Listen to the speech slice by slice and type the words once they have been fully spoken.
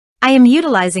I am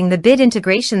utilizing the Bit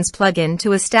Integrations plugin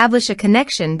to establish a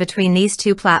connection between these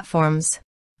two platforms.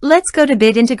 Let's go to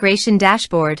Bit Integration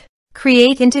Dashboard.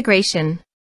 Create integration.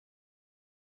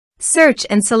 Search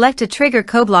and select a trigger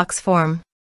CoBlocks form.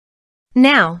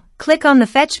 Now, click on the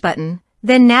Fetch button,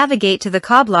 then navigate to the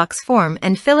CoBlocks form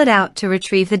and fill it out to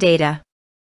retrieve the data.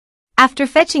 After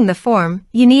fetching the form,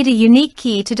 you need a unique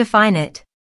key to define it.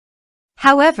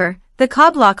 However, the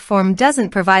CoBlock form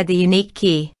doesn't provide the unique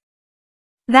key.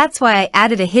 That's why I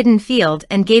added a hidden field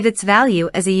and gave its value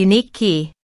as a unique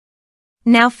key.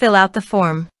 Now fill out the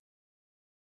form.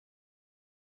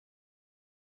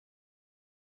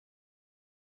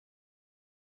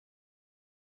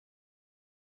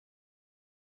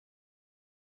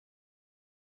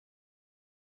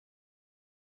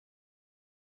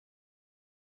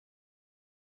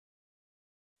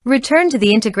 Return to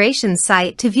the integration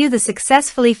site to view the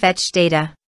successfully fetched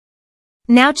data.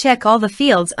 Now check all the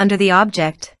fields under the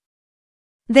object.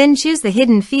 Then choose the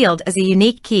hidden field as a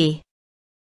unique key.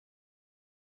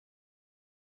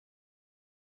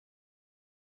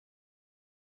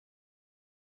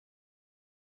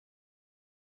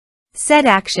 Set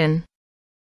action.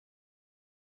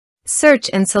 Search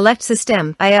and select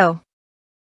System.io.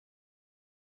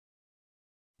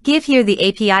 Give here the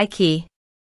API key.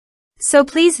 So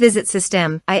please visit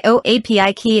System.io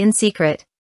API key in secret.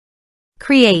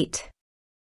 Create.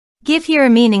 Give here a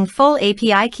meaningful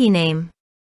API key name.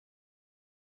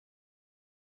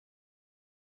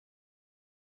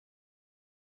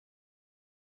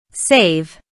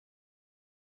 Save.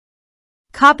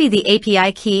 Copy the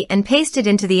API key and paste it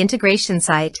into the integration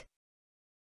site.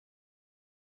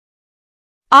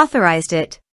 Authorized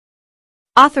it.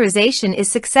 Authorization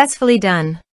is successfully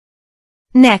done.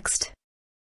 Next.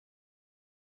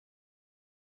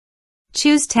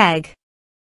 Choose Tag.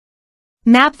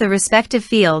 Map the respective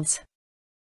fields.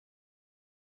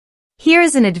 Here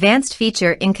is an advanced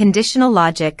feature in conditional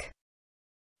logic.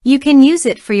 You can use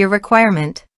it for your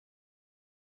requirement.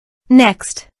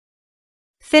 Next.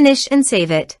 Finish and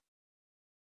save it.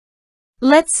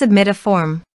 Let's submit a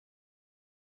form.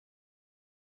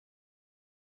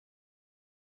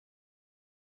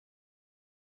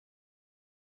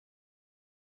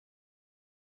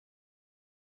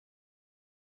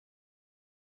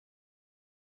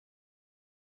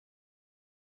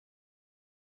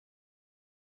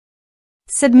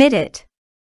 Submit it.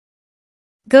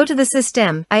 Go to the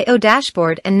System.io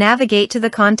dashboard and navigate to the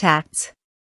contacts.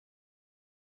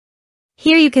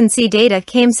 Here you can see data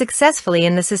came successfully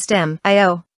in the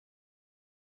System.io.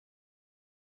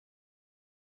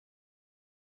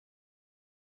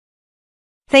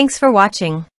 Thanks for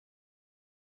watching.